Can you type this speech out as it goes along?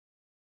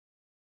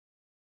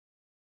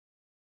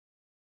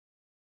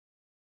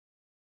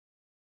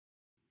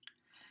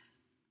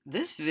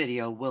This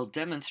video will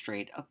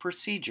demonstrate a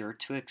procedure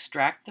to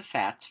extract the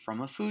fats from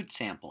a food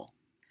sample.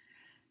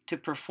 To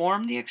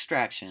perform the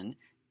extraction,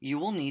 you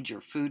will need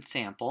your food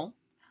sample,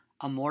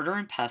 a mortar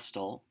and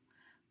pestle,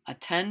 a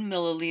 10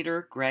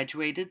 milliliter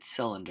graduated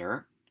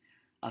cylinder,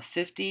 a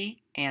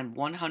 50 and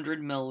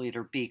 100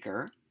 milliliter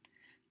beaker,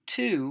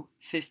 two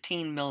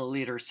 15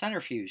 milliliter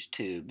centrifuge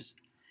tubes,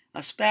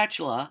 a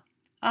spatula,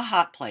 a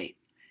hot plate,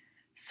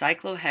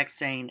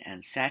 cyclohexane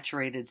and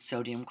saturated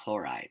sodium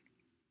chloride.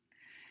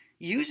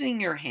 Using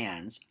your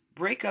hands,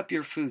 break up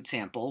your food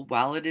sample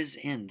while it is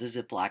in the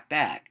Ziploc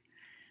bag.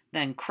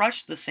 Then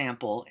crush the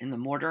sample in the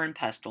mortar and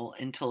pestle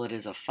until it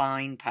is a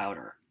fine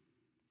powder.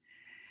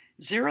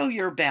 Zero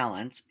your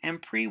balance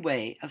and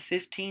pre-weigh a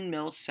 15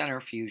 ml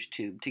centrifuge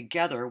tube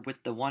together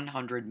with the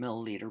 100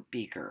 milliliter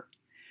beaker.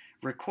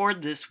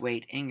 Record this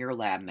weight in your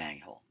lab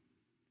manual.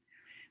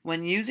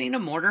 When using a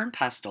mortar and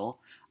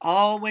pestle,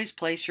 always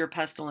place your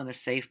pestle in a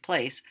safe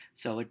place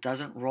so it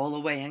doesn't roll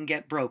away and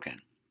get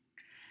broken.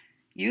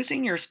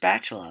 Using your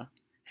spatula,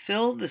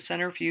 fill the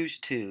centrifuge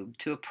tube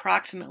to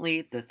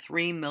approximately the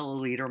 3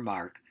 milliliter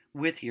mark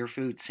with your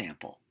food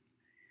sample.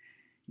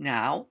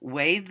 Now,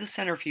 weigh the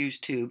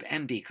centrifuge tube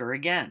and beaker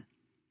again.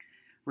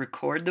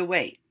 Record the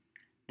weight.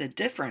 The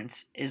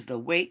difference is the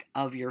weight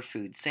of your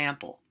food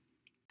sample.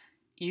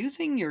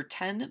 Using your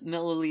 10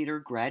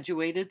 milliliter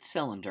graduated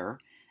cylinder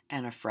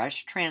and a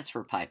fresh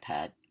transfer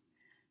pipette,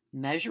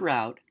 measure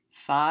out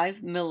 5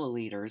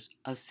 milliliters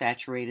of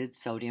saturated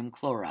sodium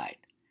chloride.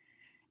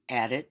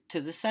 Add it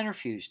to the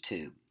centrifuge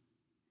tube.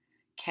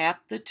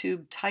 Cap the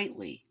tube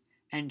tightly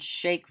and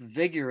shake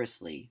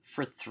vigorously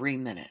for 3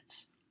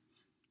 minutes.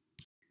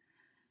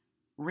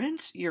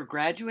 Rinse your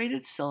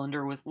graduated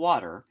cylinder with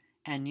water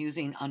and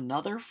using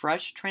another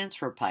fresh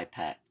transfer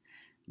pipette,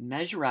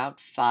 measure out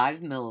 5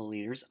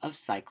 milliliters of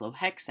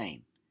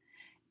cyclohexane.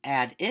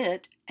 Add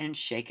it and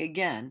shake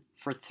again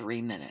for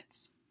 3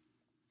 minutes.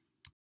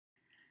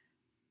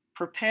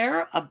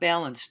 Prepare a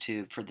balance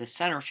tube for the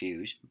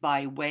centrifuge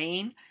by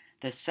weighing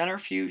the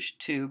centrifuge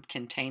tube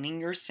containing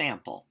your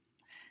sample.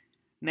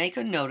 Make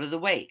a note of the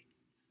weight.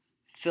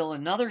 Fill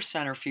another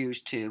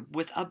centrifuge tube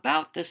with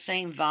about the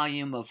same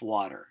volume of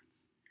water.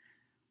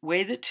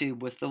 Weigh the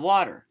tube with the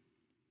water.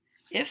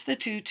 If the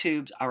two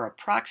tubes are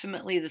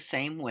approximately the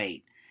same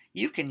weight,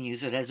 you can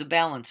use it as a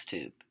balance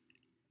tube.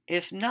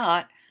 If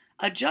not,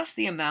 adjust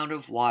the amount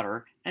of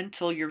water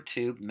until your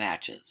tube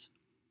matches.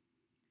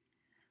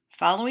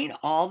 Following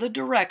all the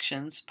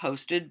directions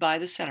posted by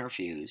the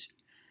centrifuge,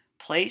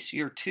 place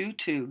your two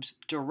tubes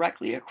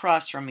directly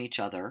across from each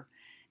other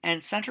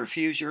and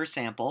centrifuge your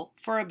sample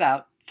for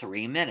about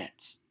 3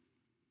 minutes.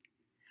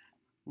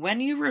 When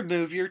you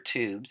remove your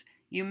tubes,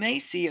 you may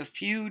see a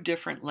few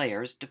different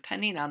layers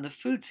depending on the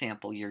food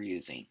sample you're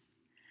using.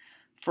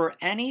 For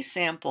any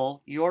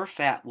sample, your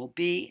fat will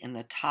be in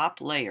the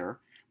top layer,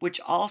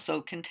 which also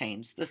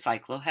contains the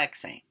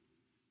cyclohexane.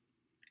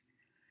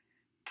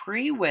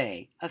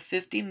 Pre-weigh a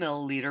 50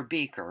 milliliter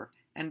beaker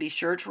and be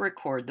sure to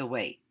record the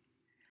weight.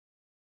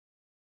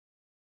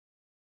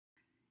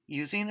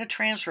 Using a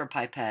transfer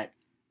pipette,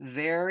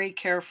 very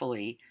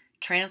carefully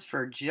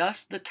transfer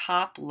just the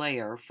top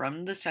layer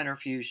from the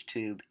centrifuge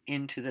tube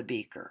into the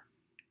beaker.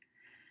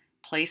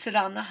 Place it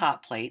on the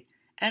hot plate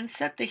and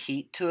set the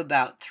heat to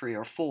about 3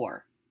 or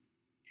 4.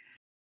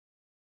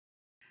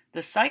 The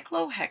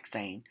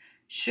cyclohexane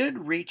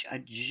should reach a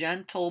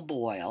gentle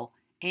boil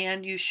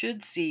and you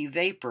should see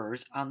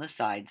vapors on the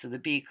sides of the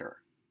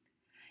beaker.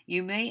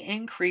 You may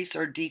increase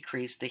or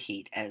decrease the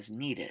heat as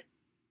needed.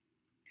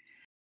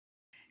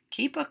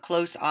 Keep a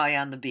close eye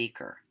on the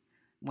beaker.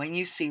 When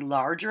you see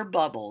larger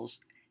bubbles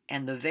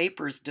and the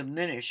vapors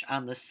diminish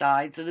on the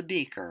sides of the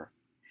beaker,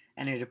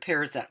 and it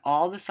appears that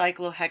all the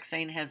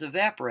cyclohexane has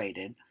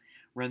evaporated,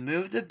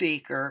 remove the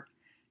beaker,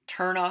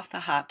 turn off the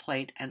hot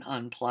plate, and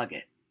unplug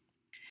it.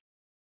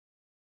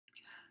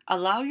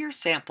 Allow your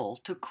sample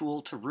to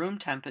cool to room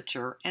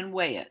temperature and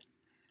weigh it.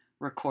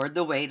 Record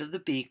the weight of the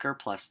beaker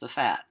plus the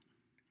fat.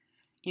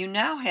 You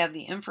now have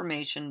the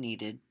information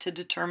needed to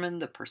determine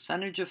the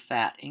percentage of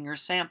fat in your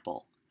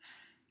sample.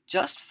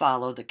 Just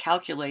follow the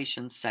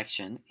calculations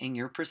section in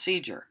your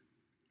procedure.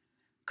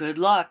 Good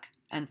luck,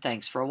 and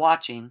thanks for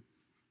watching.